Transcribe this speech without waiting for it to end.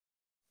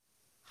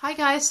Hi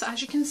guys, so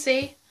as you can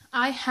see,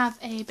 I have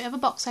a bit of a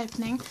box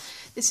opening.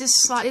 This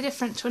is slightly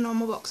different to a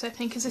normal box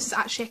opening because this is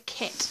actually a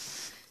kit.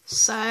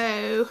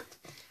 So,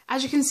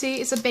 as you can see,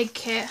 it's a big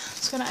kit. I'm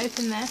just going to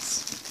open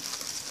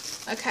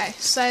this. Okay,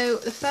 so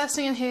the first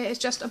thing in here is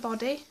just a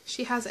body.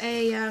 She has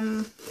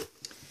a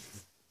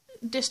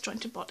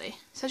disjointed body.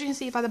 So as you can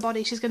see by the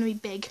body, she's going to be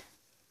big.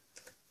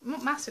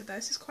 Not massive though,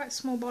 this is quite a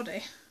small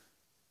body.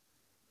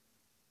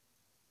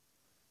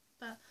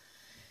 But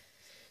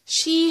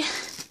she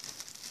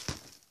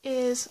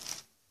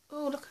is,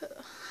 oh look at,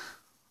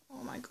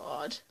 oh my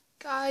god,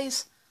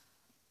 guys,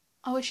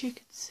 I wish you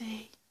could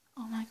see,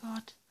 oh my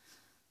god.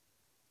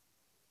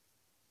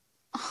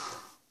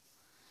 Oh,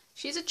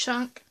 she's a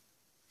chunk,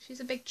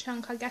 she's a big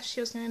chunk, I guess she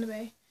was going to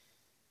be.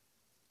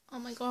 Oh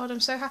my god, I'm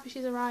so happy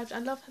she's arrived. I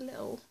love her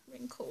little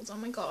wrinkles, oh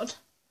my god.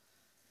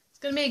 It's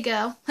going to be a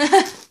girl.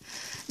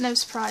 No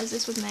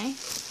surprises with me.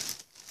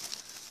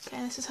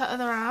 Okay, this is her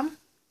other arm.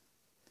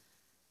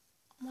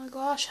 Oh my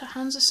gosh, her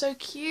hands are so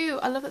cute.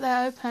 I love that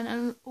they're open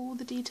and all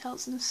the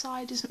details on the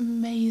side is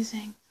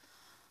amazing.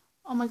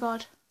 Oh my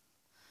god.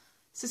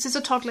 So this is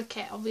a toddler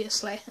kit,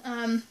 obviously.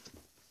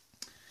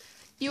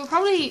 You'll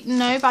probably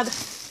know by the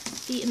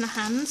feet and the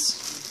hands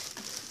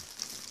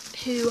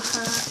who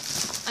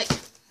her, like,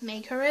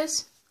 maker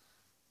is.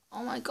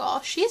 Oh my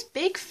gosh, she has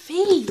big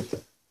feet.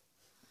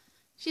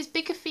 She has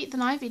bigger feet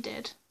than Ivy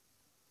did.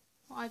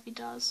 What Ivy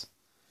does.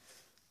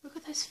 Look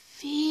at those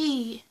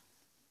feet.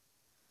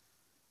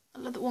 I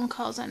love that one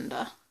curls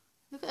under.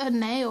 Look at her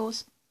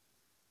nails.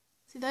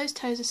 See, those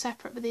toes are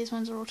separate, but these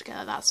ones are all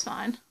together. That's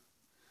fine.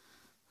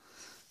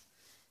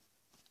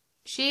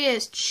 She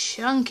is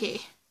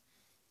chunky.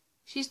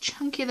 She's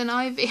chunkier than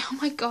Ivy. Oh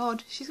my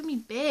god, she's gonna be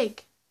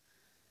big.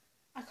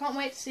 I can't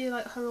wait to see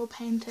like her all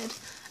painted.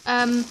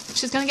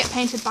 She's gonna get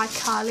painted by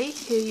Carly,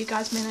 who you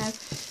guys may know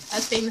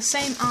as being the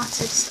same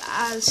artist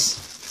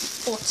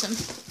as Autumn.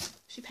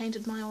 She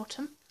painted my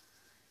Autumn.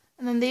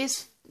 And then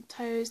these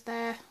toes,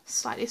 they're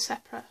slightly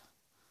separate.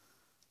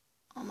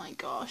 Oh my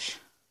gosh.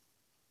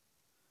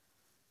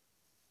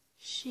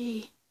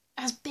 She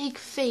has big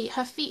feet.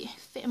 Her feet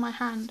fit in my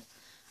hand.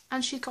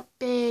 And she's got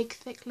big,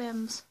 thick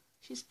limbs.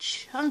 She's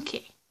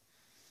chunky.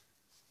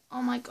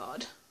 Oh my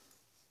god.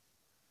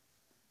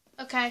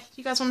 Okay,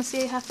 you guys want to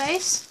see her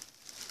face?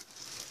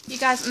 You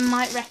guys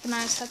might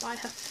recognise her by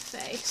her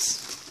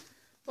face.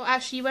 Well,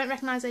 actually, you won't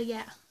recognise her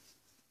yet.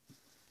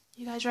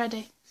 You guys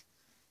ready?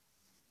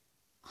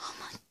 Oh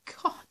my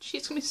god,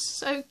 she's going to be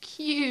so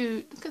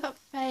cute. Look at that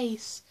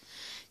face.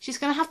 She's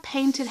going to have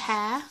painted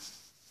hair.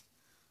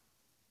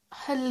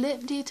 Her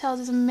lip details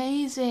is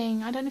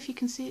amazing. I don't know if you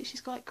can see it.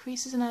 She's got like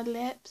creases in her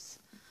lips.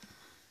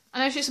 I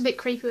know she's a bit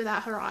creepy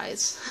without her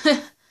eyes.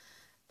 But,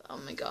 oh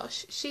my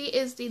gosh. She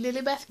is the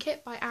Lilybeth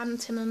kit by Anne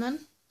Timmerman.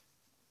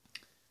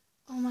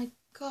 Oh my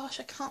gosh,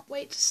 I can't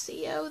wait to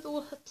see her with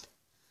all her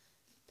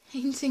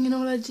painting and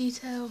all her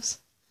details.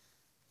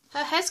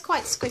 Her hair's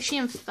quite squishy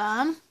and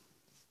firm.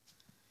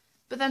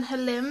 But then her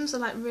limbs are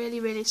like really,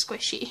 really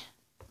squishy.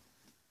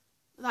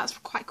 That's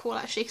quite cool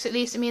actually, because at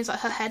least it means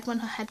like her head, when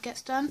her head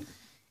gets done,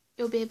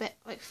 it'll be a bit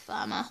like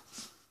firmer.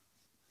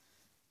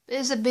 But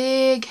it's a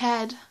big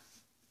head.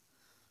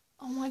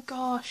 Oh my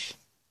gosh.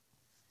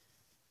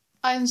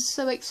 I'm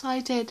so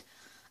excited.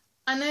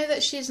 I know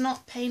that she's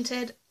not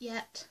painted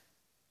yet.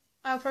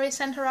 I'll probably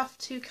send her off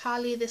to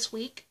Carly this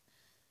week.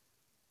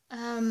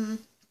 Because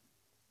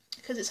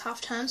it's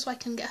half term, so I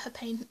can get her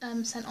paint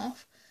sent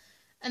off.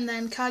 And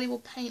then Carly will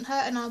paint her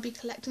and I'll be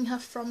collecting her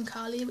from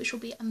Carly, which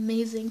will be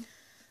amazing.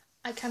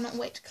 I cannot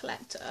wait to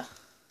collect her.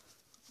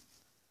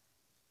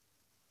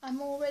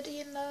 I'm already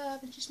in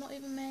love and she's not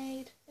even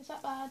made. Is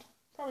that bad?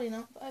 Probably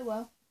not, but oh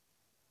well.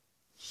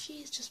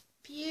 She's just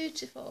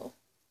beautiful.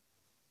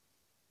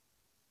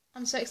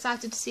 I'm so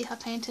excited to see her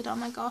painted, oh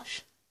my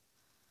gosh.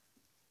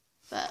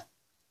 But,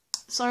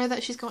 sorry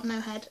that she's got no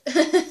head.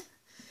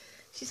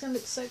 She's going to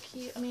look so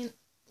cute. I mean,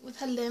 with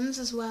her limbs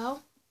as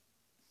well.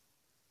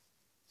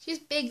 She has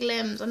big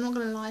limbs, I'm not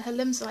going to lie. Her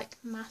limbs are like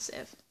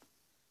massive.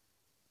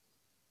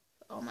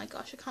 Oh my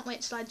gosh, I can't wait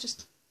till I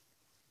just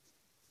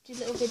do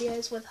little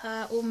videos with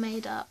her all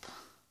made up.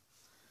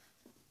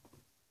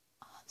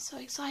 Oh, I'm so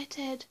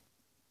excited.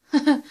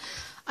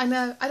 I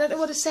know, I don't know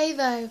what to say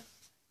though.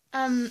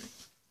 I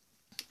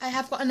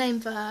have got a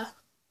name for her.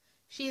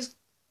 She's,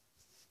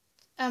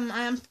 I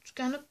am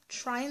going to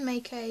try and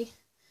make a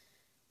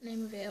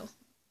name reveal.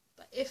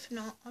 But if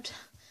not,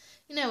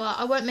 you know what,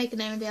 I won't make a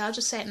name reveal, I'll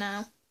just say it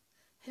now.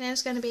 Her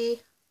name's going to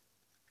be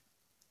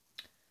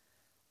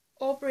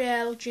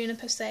Aubrielle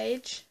Juniper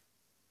Sage.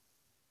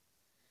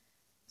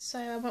 So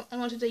I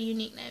wanted a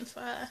unique name for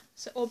her.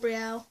 So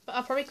Aubrielle, but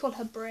I'll probably call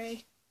her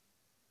Brie.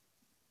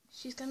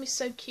 She's going to be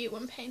so cute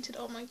when painted,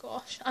 oh my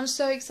gosh. I'm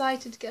so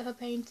excited to get her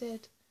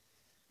painted.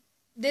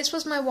 This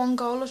was my one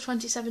goal of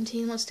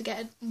 2017, was to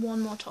get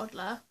one more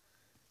toddler.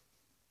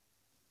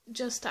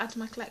 Just to add to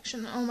my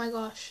collection, oh my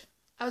gosh.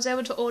 I was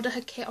able to order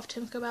her kit off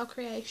Tinkerbell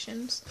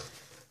Creations.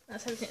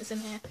 That's everything that's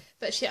in here.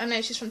 But I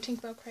know she's from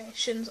Tinkerbell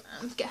Creations.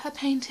 Get her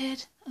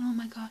painted. And oh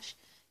my gosh,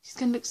 she's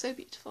going to look so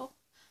beautiful.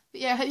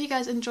 But yeah, I hope you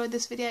guys enjoyed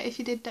this video. If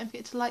you did, don't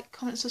forget to like,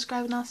 comment,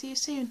 subscribe, and I'll see you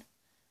soon.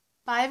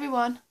 Bye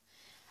everyone.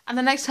 And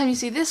the next time you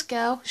see this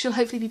girl, she'll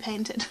hopefully be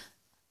painted.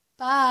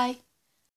 Bye.